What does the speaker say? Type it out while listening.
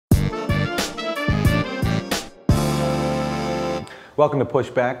Welcome to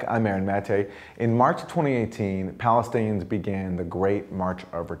Pushback. I'm Aaron Mate. In March of 2018, Palestinians began the Great March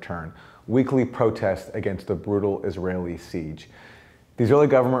of Return, weekly protests against the brutal Israeli siege. The Israeli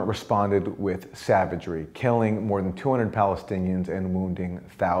government responded with savagery, killing more than 200 Palestinians and wounding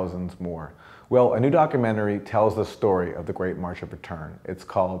thousands more. Well, a new documentary tells the story of the Great March of Return. It's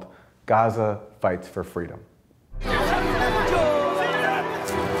called Gaza Fights for Freedom.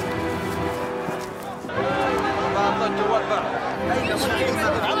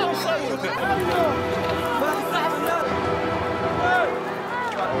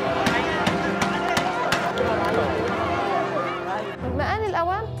 مآن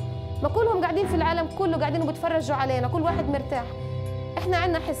الأوام ما كلهم قاعدين في العالم كله قاعدين وبتفرجوا علينا، كل واحد مرتاح. احنا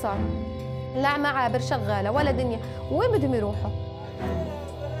عندنا حصار، لا معابر شغالة ولا دنيا، وين بدهم يروحوا؟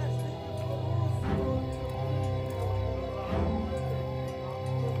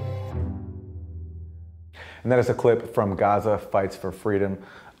 And that is a clip from Gaza Fights for Freedom.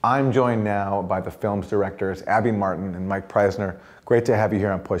 I'm joined now by the film's directors, Abby Martin and Mike Preisner. Great to have you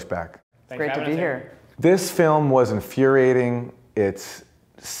here on Pushback. Great to be here. This film was infuriating, it's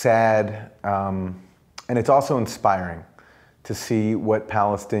sad, and it's also inspiring to see what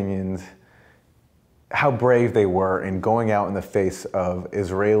Palestinians, how brave they were in going out in the face of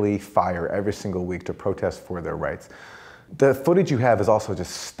Israeli fire every single week to protest for their rights. The footage you have is also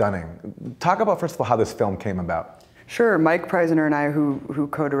just stunning. Talk about, first of all, how this film came about. Sure, Mike Preisner and I, who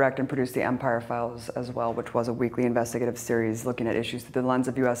co-direct and produce the Empire Files as well, which was a weekly investigative series looking at issues through the lens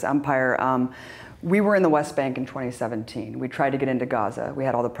of U.S. empire. We were in the West Bank in 2017. We tried to get into Gaza. We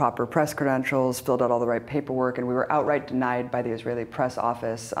had all the proper press credentials, filled out all the right paperwork, and we were outright denied by the Israeli press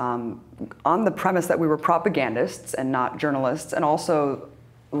office on the premise that we were propagandists and not journalists, and also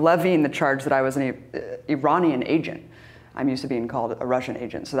levying the charge that I was an Iranian agent. I'm used to being called a Russian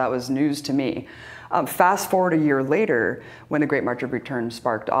agent, so that was news to me. Fast forward a year later, when the Great March of Return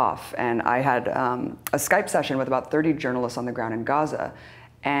sparked off, and I had a Skype session with about 30 journalists on the ground in Gaza,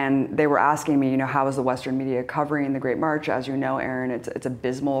 and they were asking me, how is the Western media covering the Great March? As you know, Aaron, it's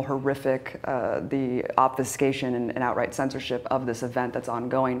abysmal, horrific, the obfuscation and outright censorship of this event that's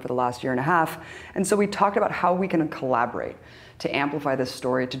ongoing for the last year and a half. And so we talked about how we can collaborate to amplify this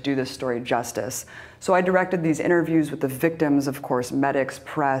story, to do this story justice. So I directed these interviews with the victims, of course, medics,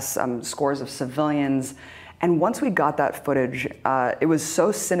 press, scores of civilians. And once we got that footage, it was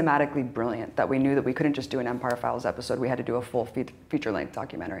so cinematically brilliant that we knew that we couldn't just do an Empire Files episode. We had to do a full feature-length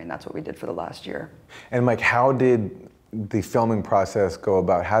documentary, and that's what we did for the last year. And Mike, how did the filming process go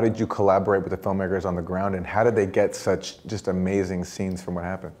about? How did you collaborate with the filmmakers on the ground, and how did they get such just amazing scenes from what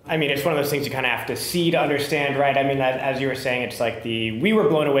happened? I mean, it's one of those things you kind of have to see to understand, right? I mean, as you were saying, it's like we were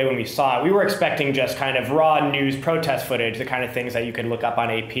blown away when we saw it. We were expecting just kind of raw news protest footage, the kind of things that you could look up on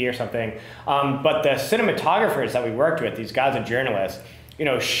AP or something. But the cinematographers that we worked with, these Gaza journalists,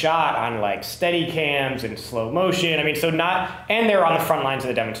 shot on like steady cams and slow motion. I mean, and they were on the front lines of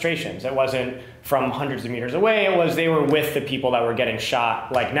the demonstrations. It wasn't from hundreds of meters away. They were with the people that were getting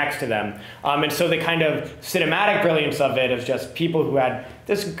shot like next to them. And so the kind of cinematic brilliance of it is just people who had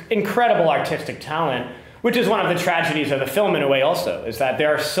this incredible artistic talent, which is one of the tragedies of the film in a way also, is that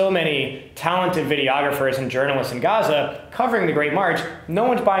there are so many talented videographers and journalists in Gaza covering the Great March. No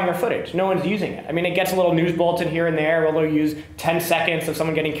one's buying their footage. No one's using it. I mean, it gets a little news bulletin here and there. We'll use 10 seconds of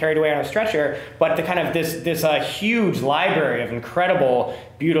someone getting carried away on a stretcher. But the kind of this huge library of incredible,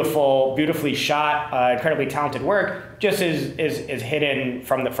 beautifully shot, incredibly talented work just is hidden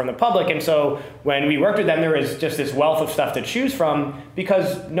from the public. And so when we worked with them, there was just this wealth of stuff to choose from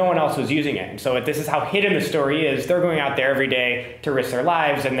because no one else was using it. And so this is how hidden the story is. They're going out there every day to risk their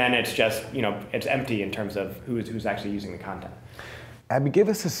lives, and then it's just, it's empty in terms of who's actually using the content. Abby, give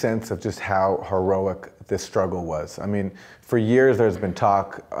us a sense of just how heroic this struggle was. I mean, for years there's been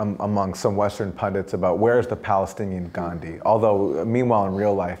talk among some Western pundits about where's the Palestinian Gandhi, although meanwhile in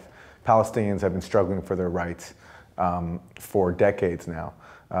real life, Palestinians have been struggling for their rights for decades now,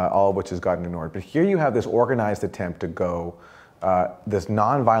 all of which has gotten ignored. But here you have this organized attempt to go this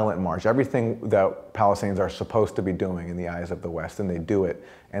nonviolent march, everything that Palestinians are supposed to be doing in the eyes of the West, and they do it,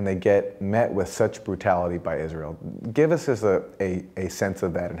 and they get met with such brutality by Israel. Give us just a sense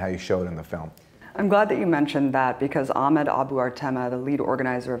of that and how you show it in the film. I'm glad that you mentioned that, because Ahmed Abu Artema, the lead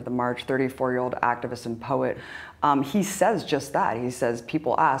organizer of the march, 34-year-old activist and poet, he says just that. He says,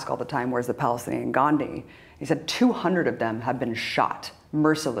 people ask all the time, where's the Palestinian Gandhi? He said 200 of them have been shot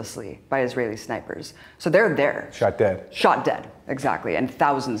mercilessly by Israeli snipers. So they're there. Shot dead. Shot dead, exactly, and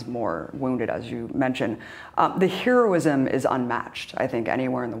thousands more wounded, as you mentioned. The heroism is unmatched, I think,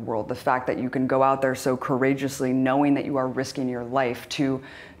 anywhere in the world. The fact that you can go out there so courageously, knowing that you are risking your life to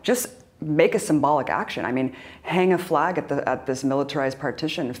just make a symbolic action. I mean, hang a flag at this militarized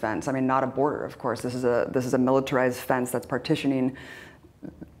partition fence. I mean, not a border, of course. This is a militarized fence that's partitioning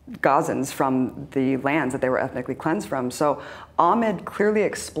Gazans from the lands that they were ethnically cleansed from. So Ahmed clearly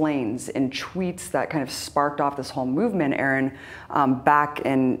explains in tweets that kind of sparked off this whole movement, Aaron, back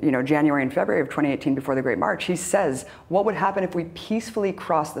in January and February of 2018 before the Great March. He says, what would happen if we peacefully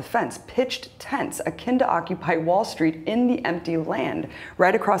crossed the fence, pitched tents akin to Occupy Wall Street in the empty land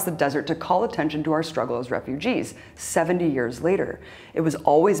right across the desert to call attention to our struggle as refugees 70 years later? It was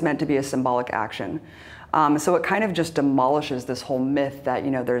always meant to be a symbolic action. So it kind of just demolishes this whole myth that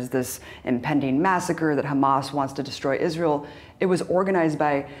there's this impending massacre, that Hamas wants to destroy Israel. It was organized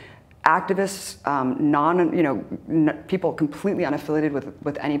by activists, people completely unaffiliated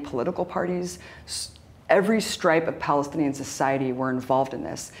with any political parties. Every stripe of Palestinian society were involved in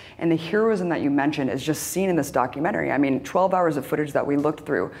this. And the heroism that you mentioned is just seen in this documentary. I mean, 12 hours of footage that we looked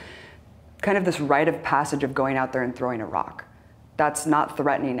through, kind of this rite of passage of going out there and throwing a rock. That's not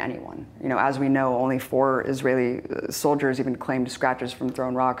threatening anyone. As we know, only 4 Israeli soldiers even claimed scratches from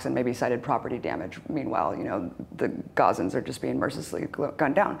thrown rocks and maybe cited property damage. Meanwhile, the Gazans are just being mercilessly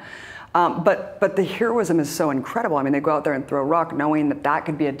gunned down. But the heroism is so incredible. I mean, they go out there and throw a rock knowing that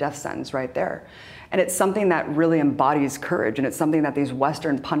could be a death sentence right there. And it's something that really embodies courage, and it's something that these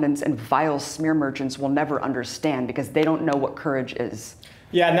Western pundits and vile smear merchants will never understand because they don't know what courage is.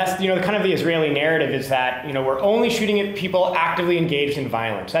 Yeah, and that's kind of the Israeli narrative is that we're only shooting at people actively engaged in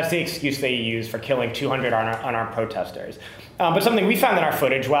violence. That's the excuse they use for killing 200 unarmed protesters. But something we found in our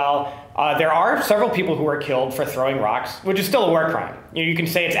footage, while there are several people who were killed for throwing rocks, which is still a war crime. You can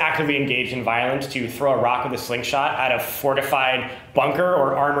say it's actively engaged in violence to throw a rock with a slingshot at a fortified bunker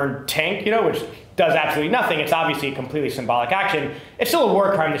or armored tank, which does absolutely nothing. It's obviously a completely symbolic action. It's still a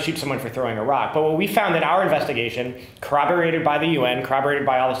war crime to shoot someone for throwing a rock. But what we found in our investigation, corroborated by the UN, corroborated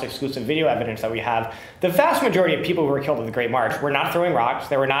by all this exclusive video evidence that we have, the vast majority of people who were killed at the Great March were not throwing rocks.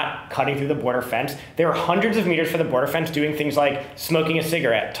 They were not cutting through the border fence. They were hundreds of meters from the border fence doing things like smoking a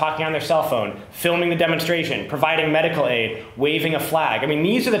cigarette, talking on their cell phone, filming the demonstration, providing medical aid, waving a flag. I mean,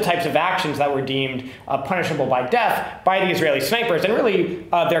 these are the types of actions that were deemed punishable by death by the Israeli snipers and really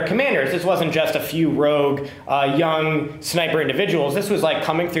their commanders. This wasn't just a few rogue young sniper individuals. This was like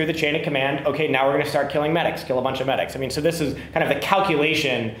coming through the chain of command. Okay, now we're going to start killing medics, kill a bunch of medics. I mean, so this is kind of the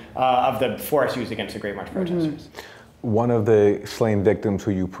calculation of the force used against the Great March protesters. One of the slain victims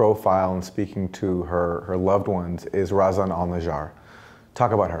who you profile in speaking to her loved ones is Razan al-Najjar.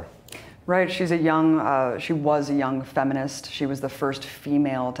 Talk about her. Right, she was a young feminist. She was the first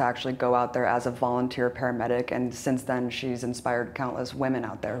female to actually go out there as a volunteer paramedic, and since then she's inspired countless women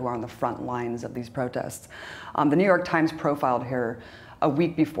out there who are on the front lines of these protests. The New York Times profiled her a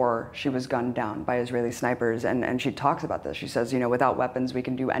week before she was gunned down by Israeli snipers, and she talks about this. She says, without weapons we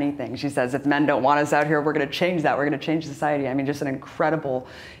can do anything. She says, if men don't want us out here, we're going to change that. We're going to change society. I mean, just an incredible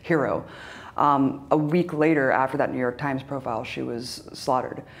hero. A week later, after that New York Times profile, she was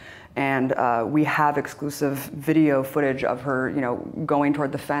slaughtered. And we have exclusive video footage of her, going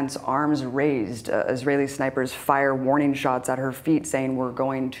toward the fence, arms raised. Israeli snipers fire warning shots at her feet saying, we're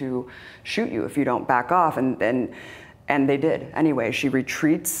going to shoot you if you don't back off. And they did. Anyway, she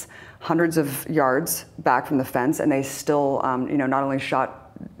retreats hundreds of yards back from the fence, and they still, not only shot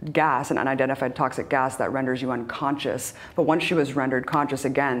gas, an unidentified toxic gas that renders you unconscious, but once she was rendered conscious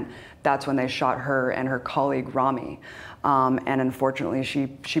again, that's when they shot her and her colleague Rami. And unfortunately, she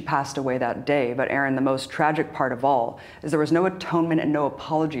passed away that day. But Aaron, the most tragic part of all is there was no atonement and no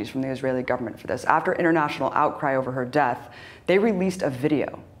apologies from the Israeli government for this. After international outcry over her death, they released a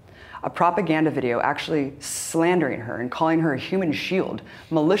video, a propaganda video actually slandering her and calling her a human shield,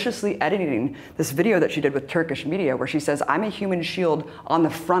 maliciously editing this video that she did with Turkish media where she says, I'm a human shield on the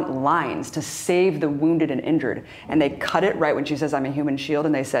front lines to save the wounded and injured. And they cut it right when she says, I'm a human shield,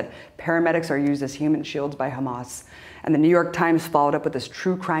 and they said, paramedics are used as human shields by Hamas. And the New York Times followed up with this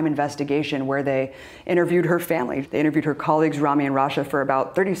true crime investigation where they interviewed her family. They interviewed her colleagues, Rami and Rasha, for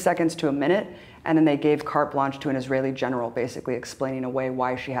about 30 seconds to a minute, and then they gave carte blanche to an Israeli general, basically explaining away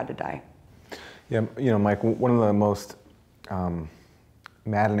why she had to die. Yeah, Mike, one of the most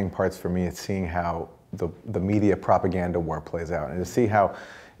maddening parts for me is seeing how the media propaganda war plays out, and to see how,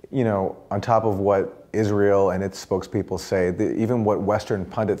 on top of what Israel and its spokespeople say, even what Western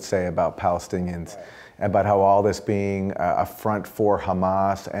pundits say about Palestinians, about how all this being a front for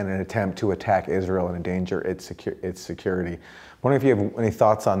Hamas and an attempt to attack Israel and endanger its security. I'm wondering if you have any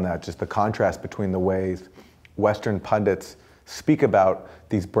thoughts on that, just the contrast between the ways Western pundits speak about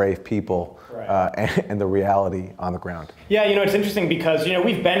these brave people and the reality on the ground. Yeah, it's interesting because,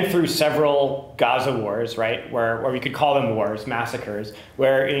 we've been through several Gaza wars, right, where we could call them wars, massacres,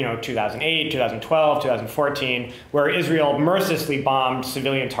 where, 2008, 2012, 2014, where Israel mercilessly bombed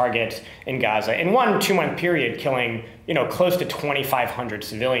civilian targets in Gaza in 1 2-month period, killing, close to 2,500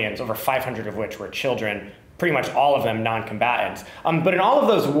 civilians, over 500 of which were children, pretty much all of them non-combatants. But in all of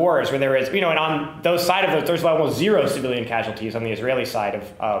those wars where there is, and on those side of those, there's almost zero civilian casualties on the Israeli side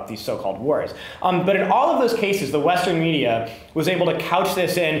of these so-called wars. But in all of those cases, the Western media was able to couch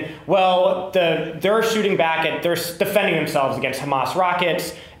this in, well, they're shooting back they're defending themselves against Hamas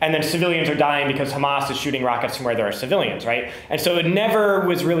rockets, and then civilians are dying because Hamas is shooting rockets from where there are civilians, right? And so it never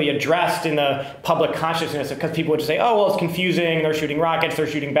was really addressed in the public consciousness because people would just say, oh, well, it's confusing, they're shooting rockets, they're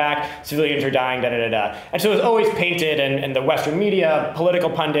shooting back, civilians are dying, da-da-da-da. And so it was always painted, and the Western media,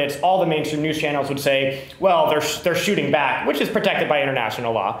 political pundits, all the mainstream news channels would say, well, they're shooting back, which is protected by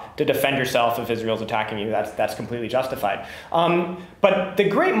international law. To defend yourself if Israel's attacking you, that's completely justified. But the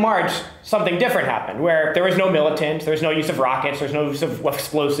Great March, something different happened, where there was no militants, there was no use of rockets, there's no use of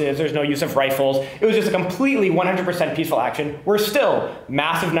explosives, there's no use of rifles. It was just a completely 100% peaceful action where still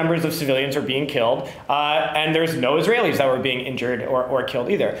massive numbers of civilians are being killed, and there's no Israelis that were being injured or killed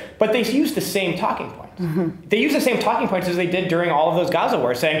either. But they used the same talking points. Mm-hmm. They used the same talking points as they did during all of those Gaza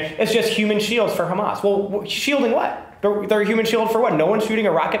wars, saying it's just human shields for Hamas. Well, shielding what? They're a human shield for what? No one's shooting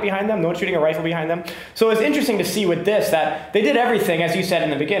a rocket behind them. No one's shooting a rifle behind them. So it's interesting to see with this that they did everything, as you said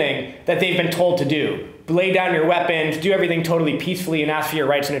in the beginning, that they've been told to do. Lay down your weapons, do everything totally peacefully, and ask for your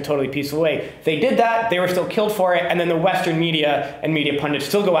rights in a totally peaceful way. They did that. They were still killed for it. And then the Western media and media pundits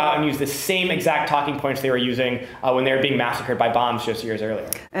still go out and use the same exact talking points they were using when they were being massacred by bombs just years earlier.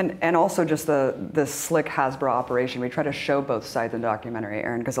 And also just the slick Hasbro operation. We try to show both sides in the documentary,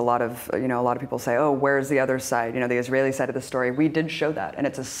 Aaron, because a lot of people say, oh, where's the other side? The Israeli side of the story. We did show that, and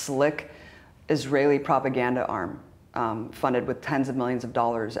it's a slick Israeli propaganda arm. Funded with tens of millions of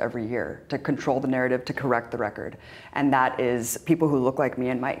dollars every year to control the narrative, to correct the record. And that is people who look like me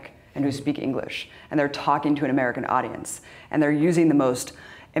and Mike and who speak English. And they're talking to an American audience. And they're using the most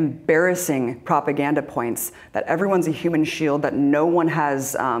embarrassing propaganda points that everyone's a human shield, that no one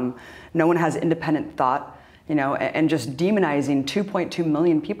has independent thought, and just demonizing 2.2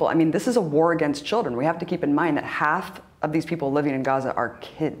 million people. I mean, this is a war against children. We have to keep in mind that half of these people living in Gaza are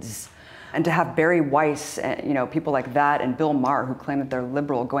kids. And to have Barry Weiss, people like that, and Bill Maher, who claim that they're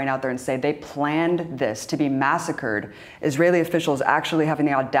liberal, going out there and say they planned this to be massacred, Israeli officials actually having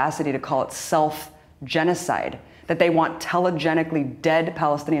the audacity to call it self-genocide, that they want telegenically dead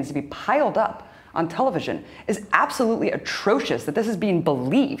Palestinians to be piled up on television, is absolutely atrocious that this is being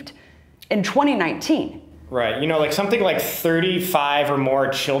believed in 2019. Right. Like something like 35 or more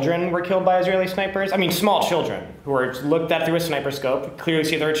children were killed by Israeli snipers. I mean, small children who were looked at through a sniper scope, clearly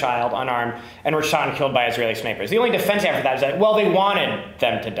see they're a child, unarmed, and were shot and killed by Israeli snipers. The only defense after that is that, well, they wanted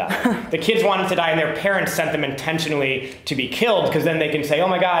them to die. The kids wanted to die, and their parents sent them intentionally to be killed, because then they can say, oh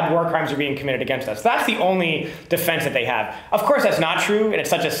my God, war crimes are being committed against us. That's the only defense that they have. Of course, that's not true, and it's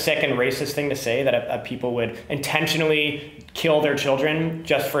such a sick and racist thing to say that a people would intentionally kill their children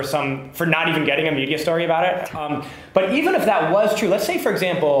just for not even getting a media story about it. But even if that was true, let's say, for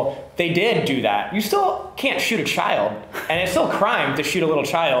example, they did do that, you still can't shoot a child, and it's still a crime to shoot a little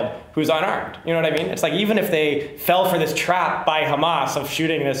child who's unarmed. You know what I mean? It's like, even if they fell for this trap by Hamas of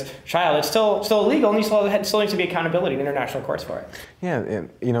shooting this child, it's still illegal, and still needs to be accountability in international courts for it. Yeah, and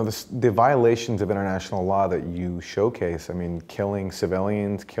the violations of international law that you showcase, I mean, killing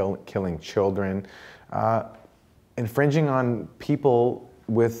civilians, killing children, infringing on people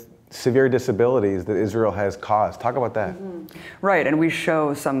with severe disabilities that Israel has caused. Talk about that. Mm-hmm. Right, and we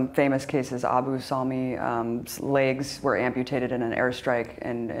show some famous cases. Abu Salmi's legs were amputated in an airstrike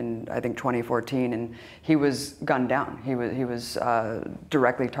in I think 2014, and he was gunned down. He was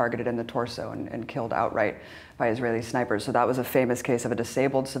directly targeted in the torso and killed outright by Israeli snipers. So that was a famous case of a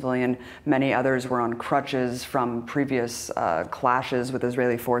disabled civilian. Many others were on crutches from previous clashes with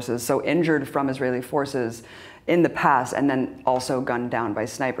Israeli forces, so injured from Israeli forces in the past, and then also gunned down by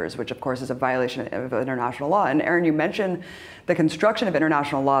snipers, which of course is a violation of international law. And Aaron, you mentioned the construction of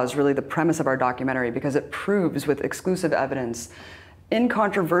international law is really the premise of our documentary, because it proves with exclusive evidence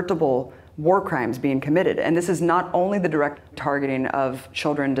incontrovertible war crimes being committed. And this is not only the direct targeting of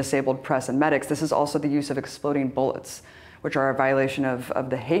children, disabled press, and medics, this is also the use of exploding bullets, which are a violation of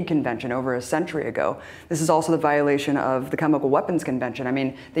the Hague Convention over a century ago. This is also the violation of the Chemical Weapons Convention. I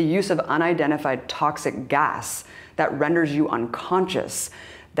mean, the use of unidentified toxic gas that renders you unconscious.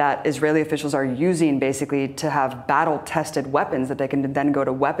 that Israeli officials are using basically to have battle-tested weapons that they can then go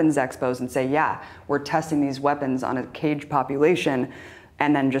to weapons expos and say, yeah, we're testing these weapons on a caged population,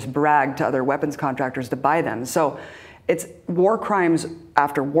 and then just brag to other weapons contractors to buy them. So it's war crimes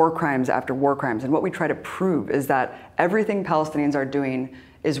after war crimes after war crimes. And what we try to prove is that everything Palestinians are doing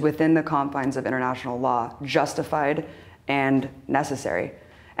is within the confines of international law, justified and necessary.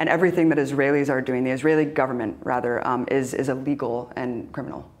 And everything that Israelis are doing, the Israeli government rather, is illegal and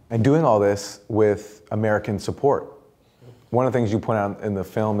criminal. And doing all this with American support. One of the things you point out in the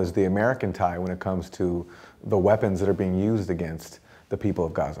film is the American tie when it comes to the weapons that are being used against the people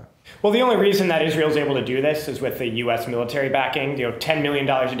of Gaza. Well, the only reason that Israel's able to do this is with the U.S. military backing, $10 million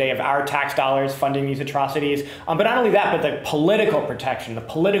a day of our tax dollars funding these atrocities. But not only that, but the political protection, the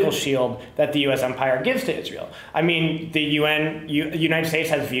political shield that the U.S. empire gives to Israel. I mean, the United States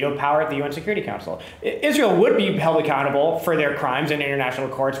has veto power at the UN Security Council. Israel would be held accountable for their crimes in international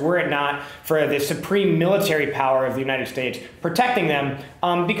courts were it not for the supreme military power of the United States protecting them,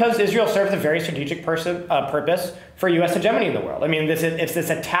 because Israel serves a very strategic purpose for U.S. hegemony in the world. I mean, it's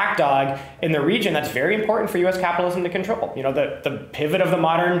this attack dog in the region that's very important for U.S. capitalism to control. The pivot of the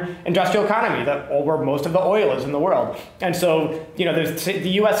modern industrial economy, where most of the oil is in the world. And so, the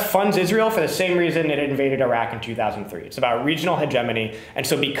U.S. funds Israel for the same reason it invaded Iraq in 2003. It's about regional hegemony. And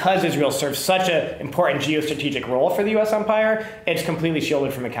so because Israel serves such an important geostrategic role for the U.S. empire, it's completely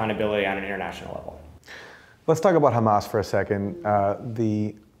shielded from accountability on an international level. Let's talk about Hamas for a second.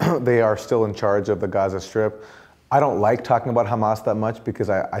 They are still in charge of the Gaza Strip. I don't like talking about Hamas that much because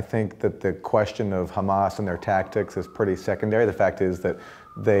I think that the question of Hamas and their tactics is pretty secondary. The fact is that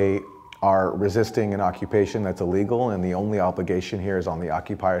they are resisting an occupation that's illegal, and the only obligation here is on the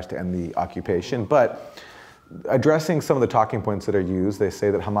occupiers to end the occupation. But addressing some of the talking points that are used, they say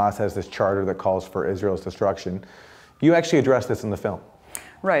that Hamas has this charter that calls for Israel's destruction. You actually address this in the film.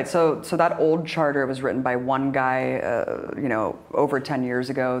 Right. So that old charter was written by one guy, over 10 years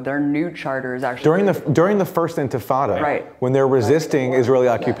ago. Their new charter is actually during the first Intifada, right, when they're resisting Israeli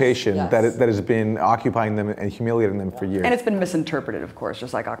occupation that has been occupying them and humiliating them for years. And it's been misinterpreted, of course,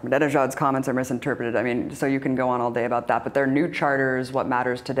 just like Ahmadinejad's comments are misinterpreted. I mean, so you can go on all day about that. But their new charter is what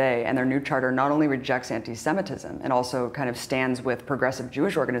matters today, and their new charter not only rejects anti-Semitism and also kind of stands with progressive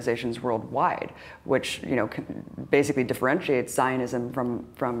Jewish organizations worldwide, which basically differentiates Zionism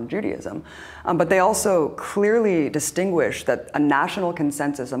from Judaism. But they also clearly distinguish that a national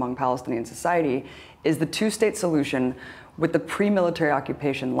consensus among Palestinian society is the two-state solution with the pre-military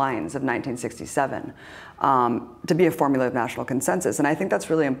occupation lines of 1967 to be a formula of national consensus. And I think that's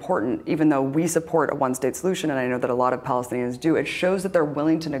really important, even though we support a one-state solution, and I know that a lot of Palestinians do. It shows that they're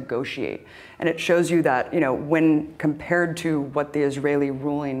willing to negotiate. And it shows you that, when compared to what the Israeli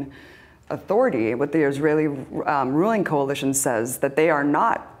ruling authority, what the Israeli ruling coalition says, that they are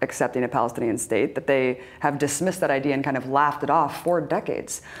not accepting a Palestinian state, that they have dismissed that idea and kind of laughed it off for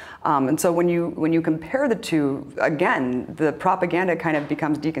decades. And so when you compare the two, again, the propaganda kind of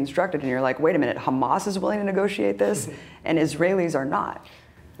becomes deconstructed, and you're like, wait a minute, Hamas is willing to negotiate this, and Israelis are not.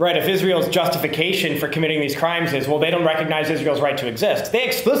 Right, if Israel's justification for committing these crimes is, well, they don't recognize Israel's right to exist, they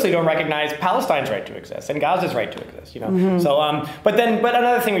explicitly don't recognize Palestine's right to exist and Gaza's right to exist, Mm-hmm. So, but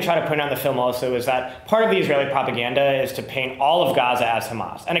another thing we try to point out in the film also is that part of the Israeli propaganda is to paint all of Gaza as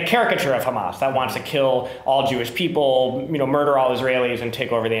Hamas, and a caricature of Hamas that wants to kill all Jewish people, murder all Israelis and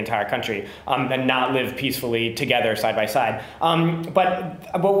take over the entire country, and not live peacefully together side by side.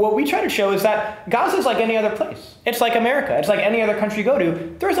 But what we try to show is that Gaza is like any other place. It's like America. It's like any other country you go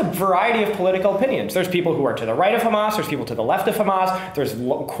to. There's a variety of political opinions. There's people who are to the right of Hamas. There's people to the left of Hamas. There's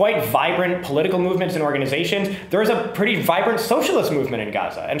quite vibrant political movements and organizations. There's a pretty vibrant socialist movement in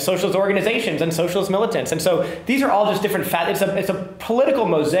Gaza, and socialist organizations and socialist militants. And so these are all just different it's a political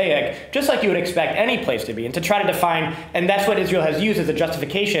mosaic, just like you would expect any place to be. And to try to define, and that's what Israel has used as a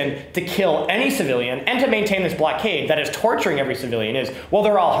justification to kill any civilian and to maintain this blockade that is torturing every civilian is, well,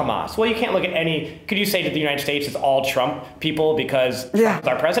 they're all Hamas. Well, you can't look at could you say that the United States is all Trump people because Trump is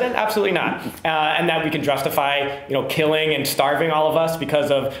our president? Absolutely not. And that we can justify, killing and starving all of us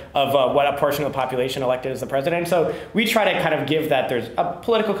because of what a portion of the population elected as the president. So we try to kind of give that there's a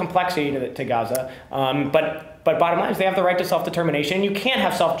political complexity to Gaza, but bottom line is they have the right to self-determination. You can't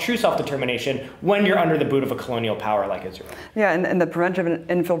have true self-determination when you're under the boot of a colonial power like Israel. Yeah, and the preventive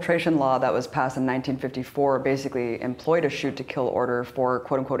infiltration law that was passed in 1954 basically employed a shoot-to-kill order for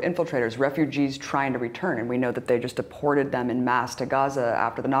quote-unquote infiltrators, refugees trying to return. And we know that they just deported them en masse to Gaza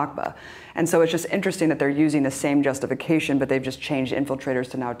after the Nakba. And so it's just interesting that they're using the same justification, but they've just changed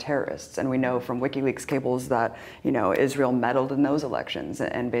infiltrators to now terrorists. And we know from WikiLeaks cables that, Israel meddled in those elections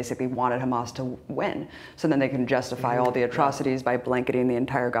and basically wanted Hamas to win. So then they can justify all the atrocities by blanketing the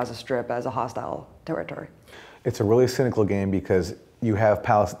entire Gaza Strip as a hostile territory. It's a really cynical game because you have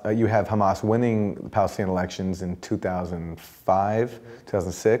Hamas winning the Palestinian elections in 2005,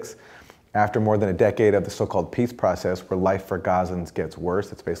 2006, after more than a decade of the so-called peace process where life for Gazans gets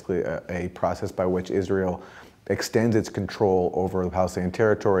worse. It's basically a process by which Israel extends its control over the Palestinian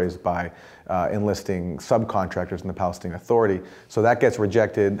territories by enlisting subcontractors in the Palestinian Authority. So that gets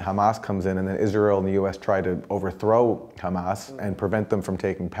rejected, Hamas comes in, and then Israel and the US try to overthrow Hamas and prevent them from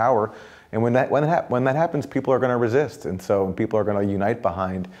taking power. And when that happens, people are going to resist. And so people are going to unite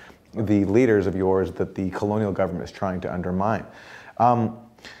behind the leaders of yours that the colonial government is trying to undermine.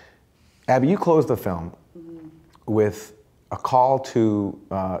 Abby, you closed the film with a call to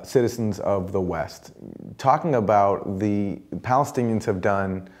citizens of the West, talking about the Palestinians have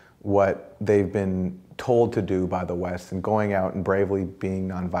done what they've been told to do by the West and going out and bravely being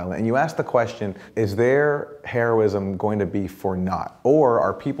nonviolent. And you asked the question, is their heroism going to be for naught? Or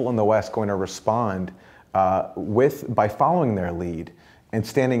are people in the West going to respond by following their lead and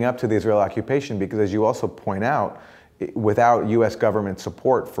standing up to the Israeli occupation? Because as you also point out, without U.S. government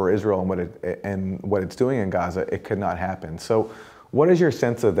support for Israel and what it's doing in Gaza, it could not happen. So what is your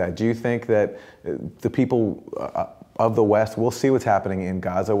sense of that? Do you think that the people of the West will see what's happening in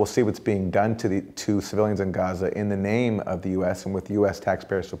Gaza, will see what's being done to civilians in Gaza in the name of the U.S. and with U.S.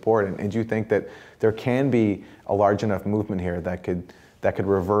 taxpayer support? And do you think that there can be a large enough movement here that could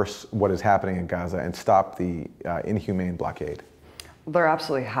reverse what is happening in Gaza and stop the inhumane blockade? There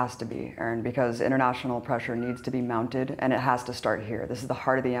absolutely has to be, Aaron, because international pressure needs to be mounted, and it has to start here. This is the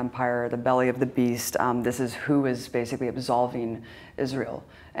heart of the empire, the belly of the beast. This is who is basically absolving Israel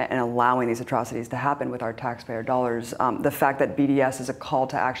and allowing these atrocities to happen with our taxpayer dollars. The fact that BDS is a call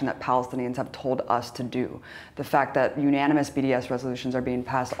to action that Palestinians have told us to do. The fact that unanimous BDS resolutions are being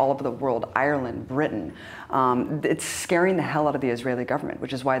passed all over the world, Ireland, Britain. It's scaring the hell out of the Israeli government,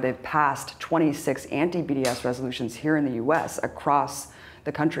 which is why they've passed 26 anti-BDS resolutions here in the US across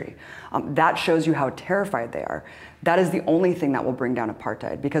the country. That shows you how terrified they are. That is the only thing that will bring down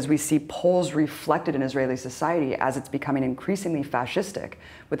apartheid, because we see polls reflected in Israeli society as it's becoming increasingly fascistic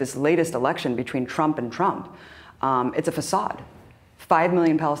with this latest election between Trump and Trump. It's a facade. 5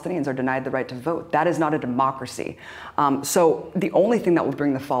 million Palestinians are denied the right to vote. That is not a democracy. So the only thing that will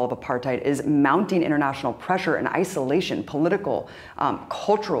bring the fall of apartheid is mounting international pressure and isolation, political,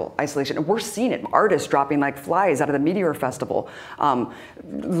 cultural isolation. And we're seeing it. Artists dropping like flies out of the Meteor Festival. Former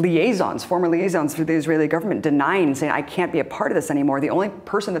liaisons for the Israeli government denying, saying, I can't be a part of this anymore. The only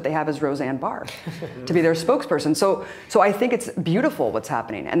person that they have is Roseanne Barr to be their spokesperson. So I think it's beautiful what's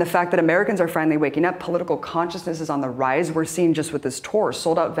happening. And the fact that Americans are finally waking up, political consciousness is on the rise. We're seeing just with this tour,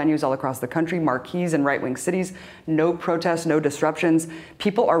 sold out venues all across the country, marquees in right-wing cities, no protests, no disruptions.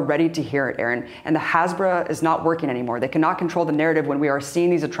 People are ready to hear it, Aaron. And the Hasbara is not working anymore. They cannot control the narrative when we are seeing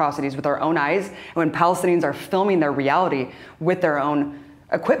these atrocities with our own eyes and when Palestinians are filming their reality with their own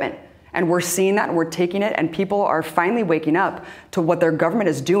equipment. And we're seeing that and we're taking it, and people are finally waking up to what their government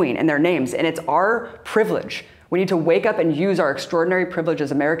is doing in their names. And it's our privilege. We need to wake up and use our extraordinary privilege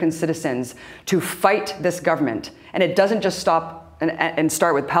as American citizens to fight this government. And it doesn't just stop and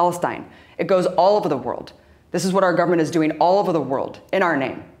start with Palestine. It goes all over the world. This is what our government is doing all over the world in our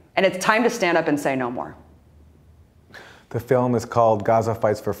name. And it's time to stand up and say no more. The film is called Gaza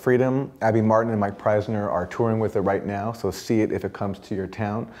Fights for Freedom. Abby Martin and Mike Preisner are touring with it right now, so see it if it comes to your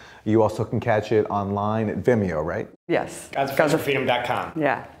town. You also can catch it online at Vimeo, right? Yes. GazaFightForFreedom.com.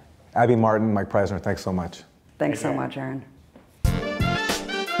 Yeah. Abby Martin, Mike Preisner, thanks so much. Thanks so much, Aaron.